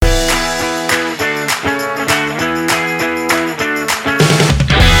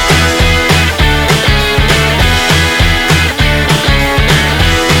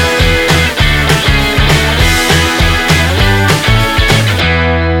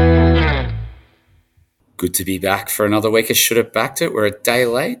Good to be back for another week. I should have backed it. We're a day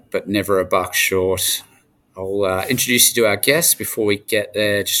late, but never a buck short. I'll introduce you to our guests before we get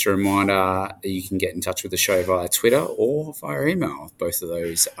there. Just a reminder that you can get in touch with the show via Twitter or via email. Both of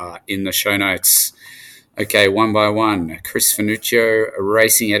those are in the show notes. Okay, one by one. Chris Finuccio, a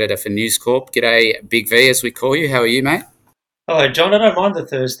racing editor for News Corp. G'day, Big V, as we call you. How are you, mate? Hello, John. I don't mind the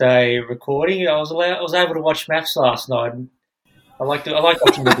Thursday recording. I was able to watch maths last night. I like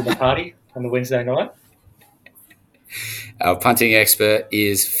watching the dinner party on the Wednesday night. Our punting expert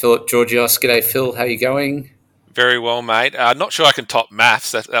is Philip Georgios. G'day, Phil. How are you going? Very well, mate. Not sure I can top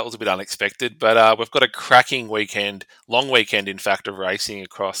maths. That was a bit unexpected, but we've got a cracking weekend, long weekend, in fact, of racing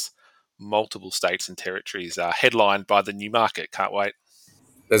across multiple states and territories, headlined by the Newmarket. Can't wait.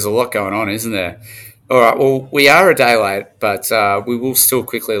 There's a lot going on, isn't there? All right, well, we are a day late, but we will still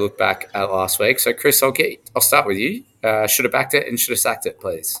quickly look back at last week. So, Chris, I'll start with you. Should have backed it and should have sacked it,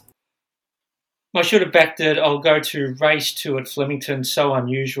 please. I should have backed it. I'll go to race 2 at Flemington. So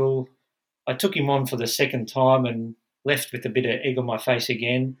unusual. I took him on for the second time and left with a bit of egg on my face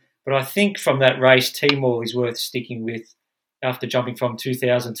again. But I think from that race, Timor is worth sticking with after jumping from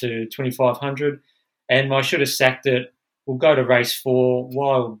 2,000 to 2,500. And I should have sacked it. We'll go to race 4,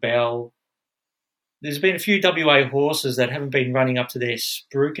 Wild Bell. There's been a few WA horses that haven't been running up to their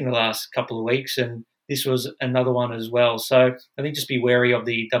spruik in the last couple of weeks, and this was another one as well. So I think just be wary of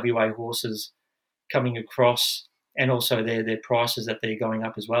the WA horses coming across, and also their prices that they're going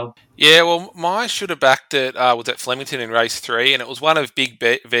up as well. Yeah, well, my should have backed it was at Flemington in race 3, and it was one of Big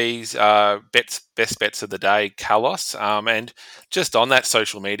V's best bets of the day, Kalos. And just on that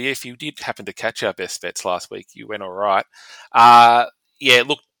social media, if you did happen to catch our best bets last week, you went all right. It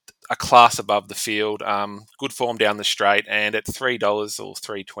looked a class above the field, good form down the straight, and at $3 or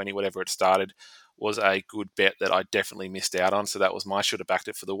 $3.20, whatever it started, was a good bet that I definitely missed out on. So that was my should have backed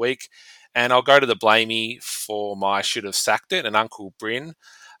it for the week. And I'll go to the blamey for my should have sacked it, and Uncle Bryn.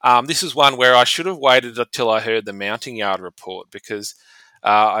 This is one where I should have waited until I heard the mounting yard report, because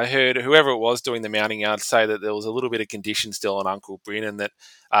I heard whoever it was doing the mounting yard say that there was a little bit of condition still on Uncle Bryn, and that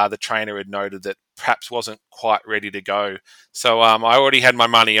the trainer had noted that perhaps wasn't quite ready to go. So I already had my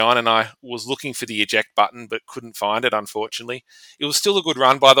money on, and I was looking for the eject button but couldn't find it, unfortunately. It was still a good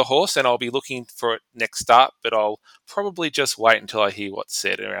run by the horse, and I'll be looking for it next start, but I'll probably just wait until I hear what's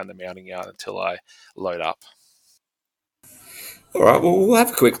said around the mounting yard until I load up. All right, well, we'll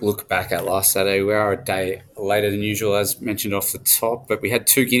have a quick look back at last Saturday. We are a day later than usual, as mentioned off the top, but we had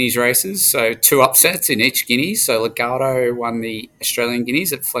 2 Guineas races, so 2 upsets in each Guineas. So Legato won the Australian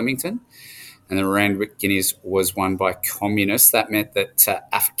Guineas at Flemington, and the Randwick Guineas was won by Communist. That meant that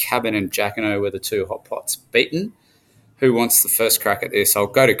Cabin and Jacquino were the 2 hot pots beaten. Who wants the first crack at this? I'll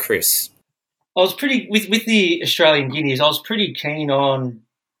go to Chris. I was pretty, with the Australian Guineas, I was pretty keen on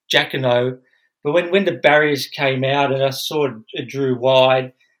Jacquino. But when the barriers came out and I saw it drew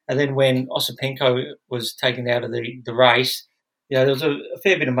wide, and then when Osipenko was taken out of the race, there was a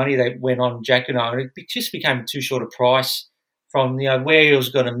fair bit of money that went on Jacquino, and it just became too short a price from where he was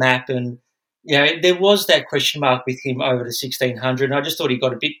going to map, and there was that question mark with him over the 1,600. And I just thought he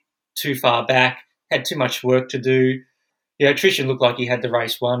got a bit too far back, had too much work to do. Trishan looked like he had the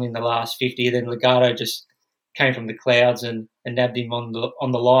race won in the last 50, and then Legato just came from the clouds and nabbed him on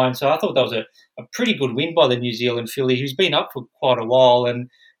the line. So I thought that was a pretty good win by the New Zealand filly, who's been up for quite a while and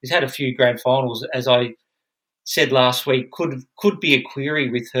has had a few grand finals. As I said last week, could be a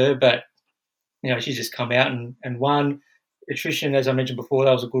query with her, but she's just come out and won. Attrition, as I mentioned before,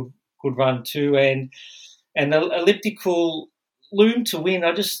 that was a good run too, and the elliptical Loom to win.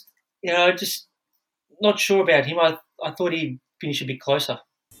 I just not sure about him. I thought he'd finish a bit closer.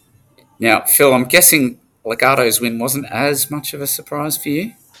 Now, Phil, I'm guessing Legato's win wasn't as much of a surprise for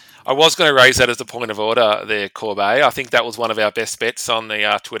you? I was going to raise that as a point of order there, Corbet. I think that was one of our best bets on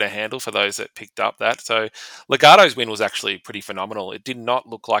the Twitter handle for those that picked up that. So Legato's win was actually pretty phenomenal. It did not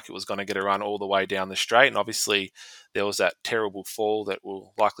look like it was going to get a run all the way down the straight, and obviously there was that terrible fall that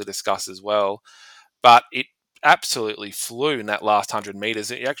we'll likely discuss as well. But it absolutely flew in that last 100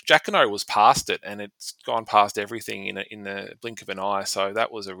 metres. Jacquino was past it, and it's gone past everything in the blink of an eye. So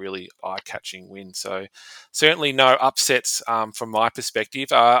that was a really eye-catching win. So certainly no upsets from my perspective.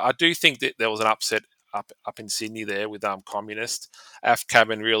 I do think that there was an upset up in Sydney there with Communist.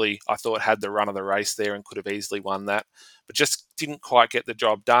 Cabin really, I thought, had the run of the race there and could have easily won that, but just didn't quite get the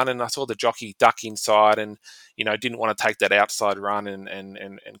job done. And I saw the jockey duck inside and, didn't want to take that outside run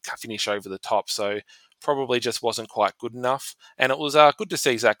and finish over the top. So probably just wasn't quite good enough. And it was good to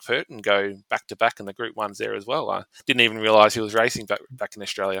see Zach Purton go back-to-back in the Group 1s there as well. I didn't even realise he was racing back in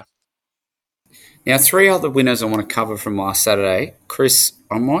Australia. Now, 3 other winners I want to cover from last Saturday. Chris,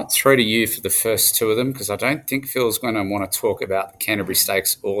 I might throw to you for the first two of them because I don't think Phil's going to want to talk about the Canterbury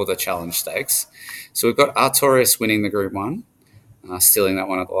Stakes or the Challenge Stakes. So we've got Artorias winning the Group 1, stealing that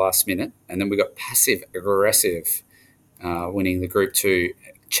one at the last minute. And then we've got Passive Aggressive winning the Group 2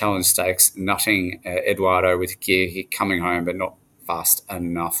 Challenge Stakes, nutting Eduardo with gear coming home but not fast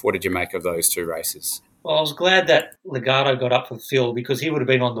enough. What did you make of those two races? Well, I was glad that Legato got up for Phil because he would have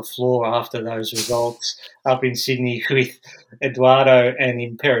been on the floor after those results up in Sydney with Eduardo and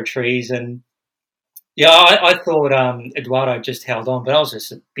Imperatriz. And yeah, I thought Eduardo just held on, but that was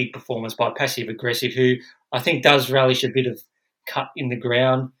just a big performance by Passive Aggressive, who I think does relish a bit of cut in the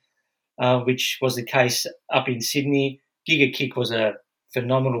ground, which was the case up in Sydney. Giga Kick was a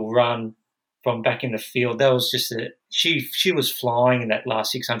phenomenal run from back in the field. That was just she was flying in that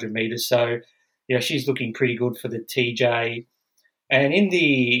last 600 metres. So, yeah, she's looking pretty good for the TJ. And in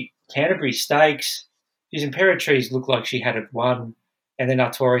the Canterbury Stakes, his Imperatriz looked like she had it won, and then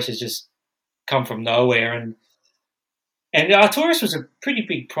Artorias has just come from nowhere. And Artorias was a pretty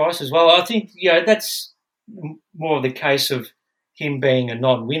big price as well. I think that's more of the case of him being a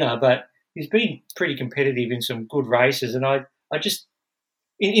non-winner, but he's been pretty competitive in some good races. And I just,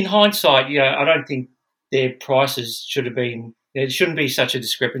 in hindsight, I don't think their prices should have been. There shouldn't be such a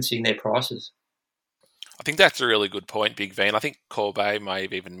discrepancy in their prices. I think that's a really good point, Big V. And I think Corbet may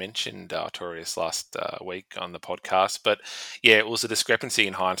have even mentioned Artorias last week on the podcast. But yeah, it was a discrepancy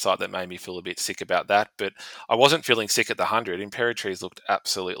in hindsight that made me feel a bit sick about that. But I wasn't feeling sick at the 100. Imperatriz looked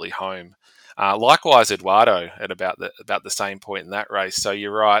absolutely home. Likewise, Eduardo at about the same point in that race. So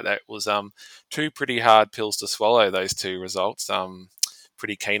you're right, that was two pretty hard pills to swallow, those two results.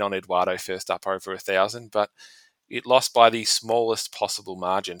 Pretty keen on Eduardo first up over 1,000, but it lost by the smallest possible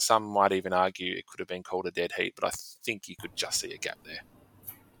margin. Some might even argue it could have been called a dead heat, but I think you could just see a gap there.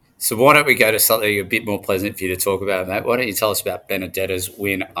 So why don't we go to something a bit more pleasant for you to talk about, Matt? Why don't you tell us about Benedetta's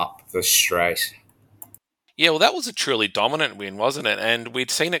win up the straight? Yeah, well, that was a truly dominant win, wasn't it? And we'd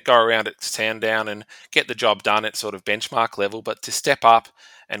seen it go around at Sandown and get the job done at sort of benchmark level, but to step up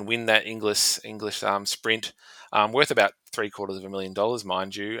and win that English sprint, worth about $750,000,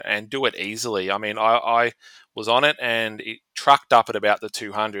 mind you, and do it easily. I mean, I was on it and it trucked up at about the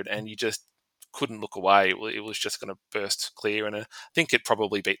 200, and you just couldn't look away. It was just going to burst clear, and I think it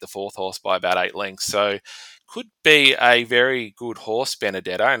probably beat the fourth horse by about 8 lengths. So could be a very good horse,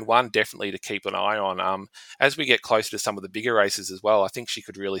 Benedetta, and one definitely to keep an eye on. As we get closer to some of the bigger races as well, I think she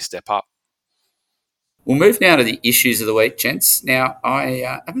could really step up. We'll move now to the issues of the week, gents. Now,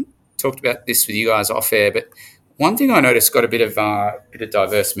 I haven't talked about this with you guys off air, but one thing I noticed got a bit of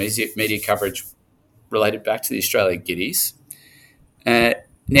diverse media coverage related back to the Australian Guineas.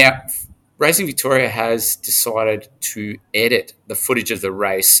 Now, Racing Victoria has decided to edit the footage of the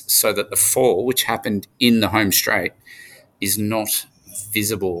race so that the fall, which happened in the home straight, is not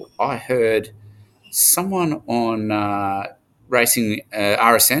visible. I heard someone on Racing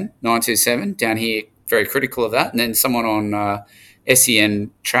RSN 927 down here very critical of that, and then someone on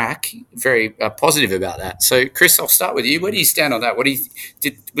SEN track very positive about that. So, Chris, I'll start with you. Where do you stand on that?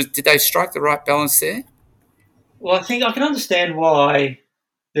 Did they strike the right balance there? Well, I think I can understand why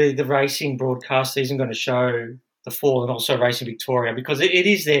the racing broadcaster isn't going to show the fall and also Racing Victoria, because it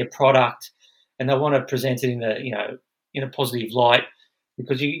is their product and they want to present it in a positive light,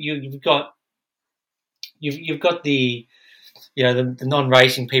 because you've got the the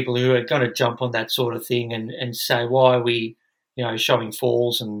non-racing people who are going to jump on that sort of thing and say, why are we showing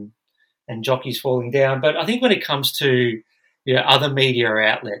falls and jockeys falling down. But I think when it comes to other media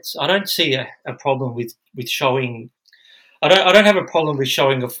outlets, I don't see a problem with showing. I don't have a problem with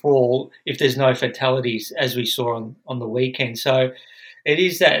showing a fall if there's no fatalities, as we saw on the weekend. So it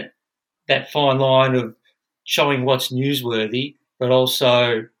is that fine line of showing what's newsworthy, but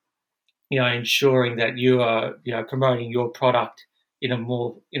also ensuring that you are promoting your product in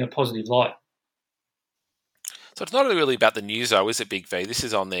a positive light. So it's not really about the news, though, is it, Big V? This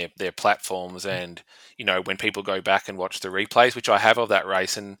is on their platforms, and when people go back and watch the replays, which I have of that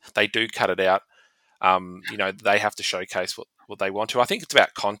race, and they do cut it out. They have to showcase what they want to. I think it's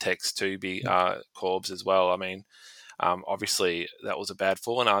about context to be Corbs as well. I mean, obviously that was a bad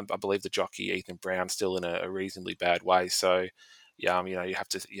fall, and I believe the jockey Ethan Brown's still in a reasonably bad way. So, you have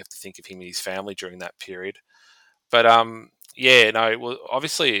to think of him and his family during that period. But it was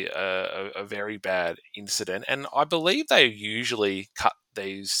obviously a very bad incident, and I believe they usually cut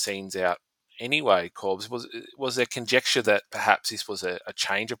these scenes out anyway. Corbs, was there conjecture that perhaps this was a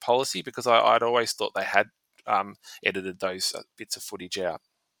change of policy? Because I'd always thought they had edited those bits of footage out.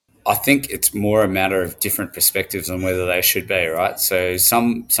 I think it's more a matter of different perspectives on whether they should be, right? So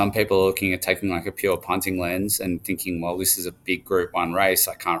some people are looking at taking like a pure punting lens and thinking, well, this is a big Group 1 race.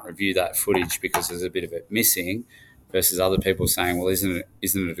 I can't review that footage because there's a bit of it missing. Versus other people saying, well, isn't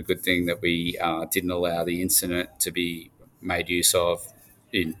it a good thing that we didn't allow the incident to be made use of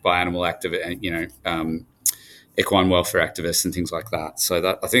by animal activists, equine welfare activists and things like that.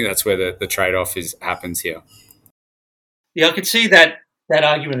 So I think that's where the trade-off happens here. Yeah, I could see that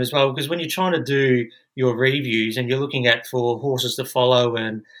argument as well, because when you're trying to do your reviews and you're looking at for horses to follow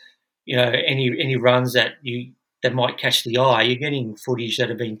and any runs that might catch the eye, you're getting footage that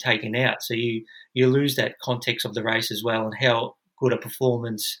have been taken out, so you lose that context of the race as well and how good a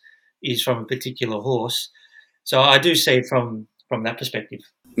performance is from a particular horse. So I do see it from that perspective.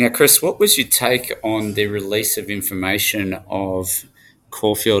 Now, Chris, what was your take on the release of information of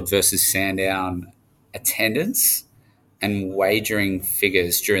Caulfield versus Sandown attendance and wagering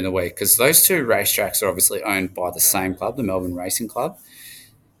figures during the week? Because those two racetracks are obviously owned by the same club, the Melbourne Racing Club.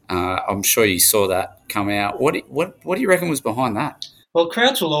 I'm sure you saw that come out. What do you reckon was behind that? Well,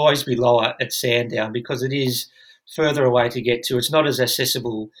 crowds will always be lower at Sandown because it is further away to get to. It's not as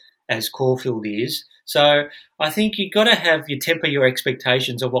accessible as Caulfield is. So I think you've got to temper your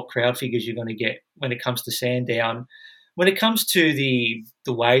expectations of what crowd figures you're going to get when it comes to Sandown. When it comes to the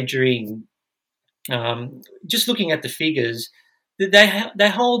wagering, just looking at the figures, they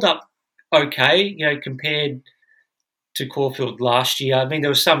hold up okay, compared to Caulfield last year. I mean,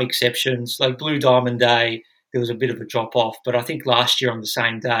 there were some exceptions, like Blue Diamond Day, there was a bit of a drop-off, but I think last year on the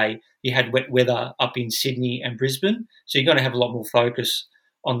same day, you had wet weather up in Sydney and Brisbane, so you're going to have a lot more focus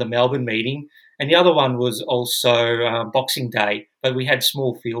on the Melbourne meeting. And the other one was also Boxing Day, but we had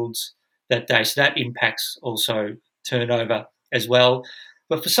small fields that day, so that impacts also turnover as well.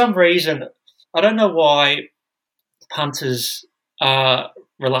 But for some reason, I don't know why punters are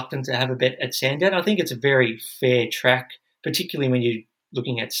reluctant to have a bet at Sandown. I think it's a very fair track, particularly when you're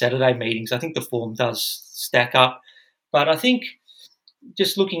looking at Saturday meetings. I think the form does stack up. But I think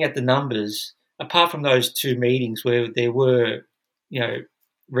just looking at the numbers, apart from those two meetings where there were,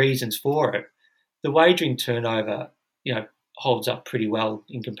 reasons for it, the wagering turnover, holds up pretty well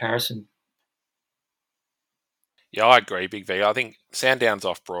in comparison. Yeah, I agree, Big V. I think Sandown's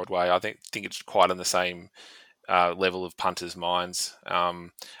off Broadway. I think it's quite on the same level of punters' minds. I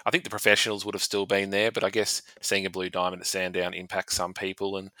think the professionals would have still been there, but I guess seeing a Blue Diamond at Sandown impacts some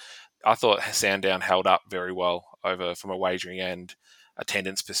people. And I thought Sandown held up very well from a wagering and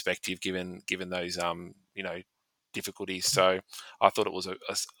attendance perspective, given those difficulties. So I thought it was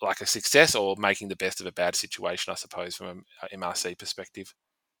a success, or making the best of a bad situation, I suppose, from an MRC perspective.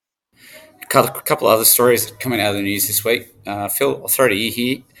 A couple of other stories coming out of the news this week. Phil, I'll throw to you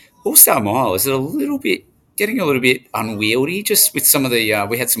here. All-Star Mile, is it getting a little bit unwieldy? Just with some of the,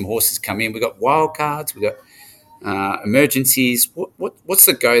 we had some horses come in. We got wild cards. We got emergencies. What's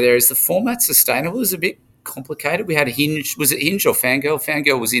the go there? Is the format sustainable? Is it a bit complicated? We had Hinge. Was it Hinge or Fangirl?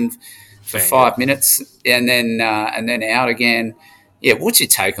 Fangirl was in for 5 minutes and then out again. Yeah, what's your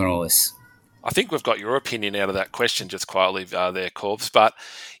take on all this? I think we've got your opinion out of that question just quietly there, Corbs. But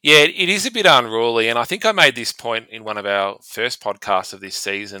yeah, it is a bit unruly. And I think I made this point in one of our first podcasts of this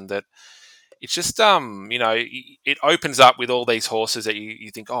season that it's just, it opens up with all these horses that you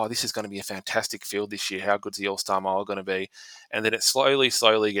think, oh, this is going to be a fantastic field this year. How good's the All-Star Mile going to be? And then it slowly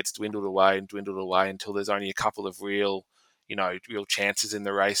gets dwindled away until there's only a couple of real chances in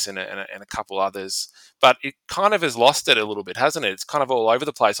the race and a couple others. But it kind of has lost it a little bit, hasn't it? It's kind of all over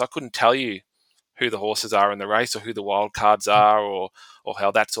the place. I couldn't tell you who the horses are in the race or who the wild cards are or how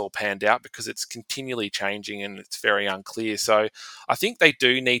that's all panned out, because it's continually changing and it's very unclear. So I think they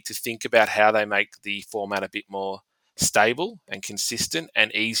do need to think about how they make the format a bit more stable and consistent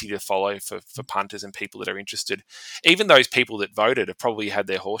and easy to follow for punters and people that are interested. Even those people that voted have probably had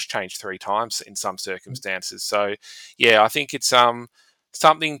their horse changed 3 times in some circumstances. So yeah, I think it's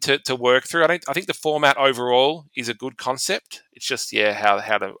something to work through. I think the format overall is a good concept. It's just how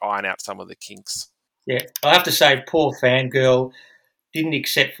to iron out some of the kinks. Yeah, I have to say, poor Fangirl didn't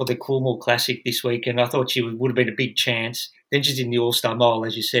accept for the Coolmore Classic this weekend. I thought she would have been a big chance. Then she's in the All-Star Mile,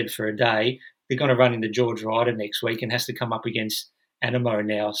 as you said, for a day. They're going to run into George Ryder next week and has to come up against Animo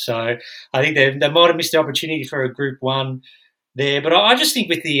now. So I think they might have missed the opportunity for a Group 1 there. But I just think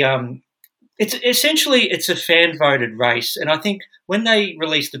with the it's a fan-voted race. And I think when they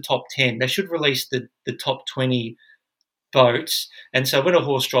release the top 10, they should release the top 20 votes. And so when a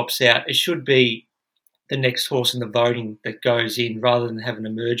horse drops out, it should be the next horse in the voting that goes in rather than have an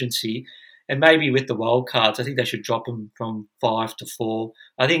emergency. And maybe with the wild cards, I think they should drop them from 5 to 4.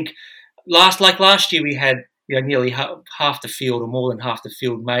 I think last year we had nearly half the field or more than half the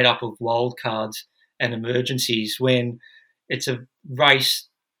field made up of wild cards and emergencies when it's a race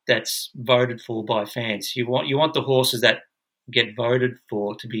that's voted for by fans. You want the horses that get voted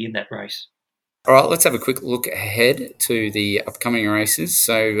for to be in that race. All right, let's have a quick look ahead to the upcoming races.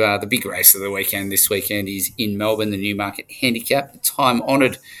 So the big race of the weekend this weekend is in Melbourne, the Newmarket Handicap, the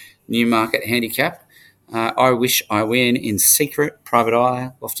time-honoured Newmarket Handicap. I Wish I Win, In Secret, Private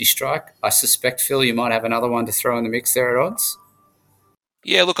Eye, Lofty Strike. I suspect, Phil, you might have another one to throw in the mix there at odds.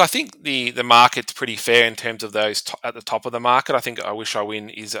 Yeah, look, I think the market's pretty fair in terms of those at the top of the market. I think I Wish I Win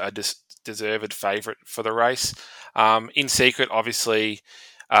is a deserved favourite for the race. In Secret, obviously,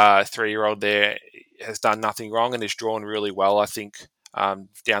 3-year-old there has done nothing wrong and is drawn really well, I think,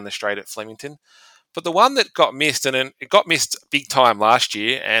 down the straight at Flemington. But the one that got missed, and it got missed big time last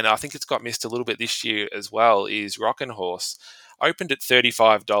year, and I think it's got missed a little bit this year as well, is Rockin' Horse. Opened at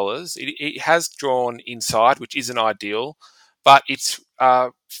 $35. It has drawn inside, which isn't ideal, but its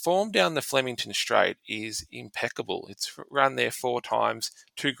form down the Flemington Straight is impeccable. It's run there 4 times,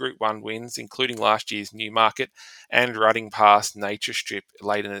 2 Group 1 wins, including last year's Newmarket and running past Nature Strip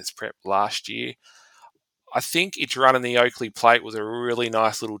late in its prep last year. I think its run in the Oakley Plate was a really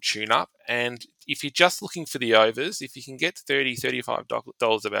nice little tune-up. And if you're just looking for the overs, if you can get $30,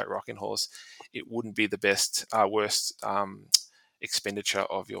 $35 about Rockin' Horse, it wouldn't be the worst expenditure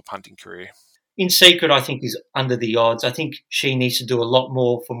of your punting career. In Secret, I think, is under the odds. I think she needs to do a lot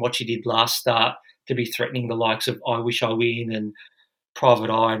more from what she did last start to be threatening the likes of I Wish I Win and Private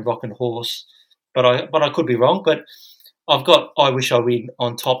Eye and Rockin' Horse. But I could be wrong. But I've got I Wish I Win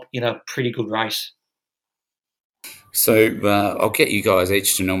on top in a pretty good race. So I'll get you guys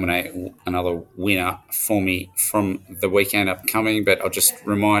each to nominate another winner for me from the weekend upcoming, but I'll just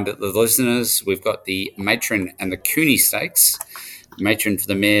remind the listeners, we've got the Matron and the Cooney Stakes. Matron for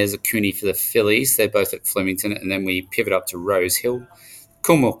the mares, the Cooney for the fillies. They're both at Flemington, and then we pivot up to Rose Hill.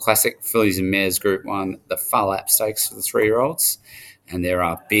 Coolmore Classic, fillies and mares Group 1, the Far Lap Stakes for the 3-year-olds, and there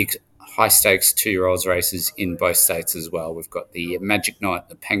are big high-stakes 2-year-olds races in both states as well. We've got the Magic Night,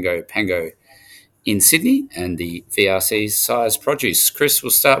 the Pango in Sydney, and the VRC's Size Produce. Chris, we'll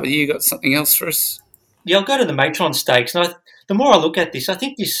start with you. Got something else for us? Yeah, I'll go to the Matron Stakes. And the more I look at this, I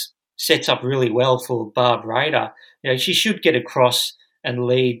think this sets up really well for Barb Raider. She should get across and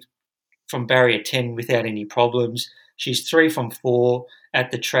lead from barrier 10 without any problems. She's 3 from 4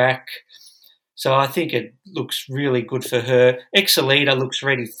 at the track. So I think it looks really good for her. Exalita looks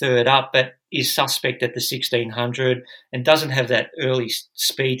ready third up, but is suspect at the 1600 and doesn't have that early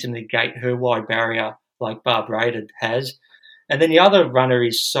speed to negate her wide barrier like Barb Raider has. And then the other runner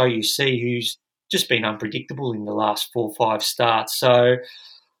is So You See, who's just been unpredictable in the last 4 or 5 starts. So,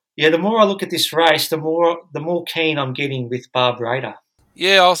 yeah, the more I look at this race, the more keen I'm getting with Barb Raider.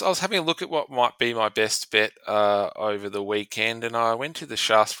 Yeah, I was having a look at what might be my best bet over the weekend, and I went to the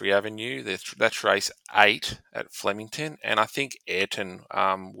Shaftesbury Avenue. That's race 8 at Flemington, and I think Ayrton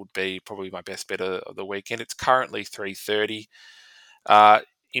would be probably my best bet of the weekend. It's currently $3.30.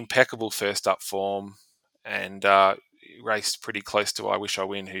 Impeccable first up form, and raced pretty close to I Wish I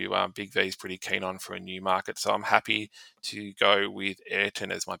Win, who Big V is pretty keen on for a Newmarket. So I'm happy to go with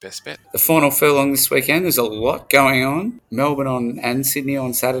Ayrton as my best bet. The final furlong this weekend, there's a lot going on. Melbourne and Sydney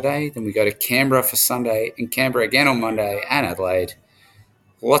on Saturday. Then we go to Canberra for Sunday and Canberra again on Monday and Adelaide.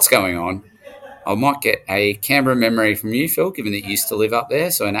 Lots going on. I might get a Canberra memory from you, Phil, given that you used to live up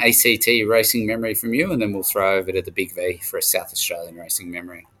there. So an ACT racing memory from you, and then we'll throw over to the Big V for a South Australian racing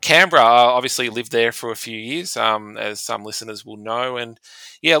memory. Canberra, obviously lived there for a few years, as some listeners will know. And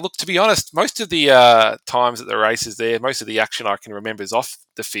yeah, look, to be honest, most of the times that the race is there, most of the action I can remember is off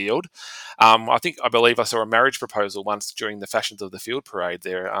the field. I believe I saw a marriage proposal once during the Fashions of the Field parade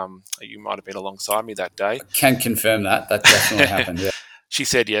there. You might have been alongside me that day. I can confirm that. That definitely happened, yeah. She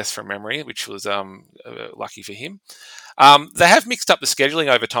said yes from memory, which was lucky for him. They have mixed up the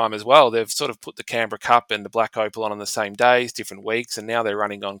scheduling over time as well. They've sort of put the Canberra Cup and the Black Opal on the same days, different weeks, and now they're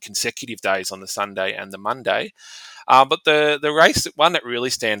running on consecutive days on the Sunday and the Monday. But the race, one that really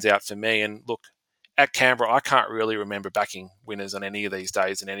stands out for me, and look, at Canberra, I can't really remember backing winners on any of these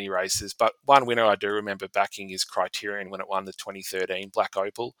days in any races, but one winner I do remember backing is Criterion when it won the 2013 Black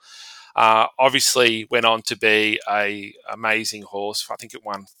Opal. Obviously went on to be a amazing horse. I think it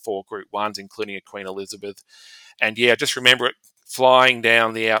won 4 Group 1s, including a Queen Elizabeth. And yeah, I just remember it flying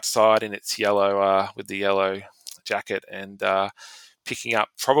down the outside in its yellow, with the yellow jacket, and picking up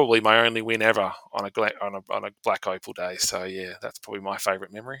probably my only win ever on a Black Opal day. So yeah, that's probably my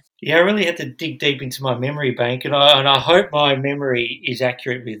favourite memory. Yeah, I really had to dig deep into my memory bank, and I hope my memory is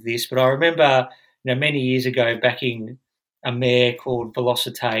accurate with this. But I remember, many years ago backing a mare called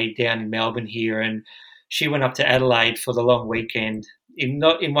Velocite down in Melbourne here, and she went up to Adelaide for the long weekend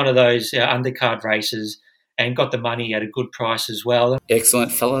not in one of those undercard races and got the money at a good price as well.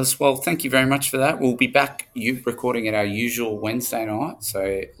 Excellent, fellas. Well, thank you very much for that. We'll be back recording at our usual Wednesday night,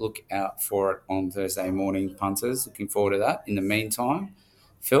 so look out for it on Thursday morning, punters. Looking forward to that. In the meantime,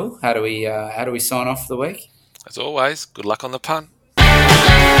 Phil, how do we sign off for the week? As always, good luck on the punt.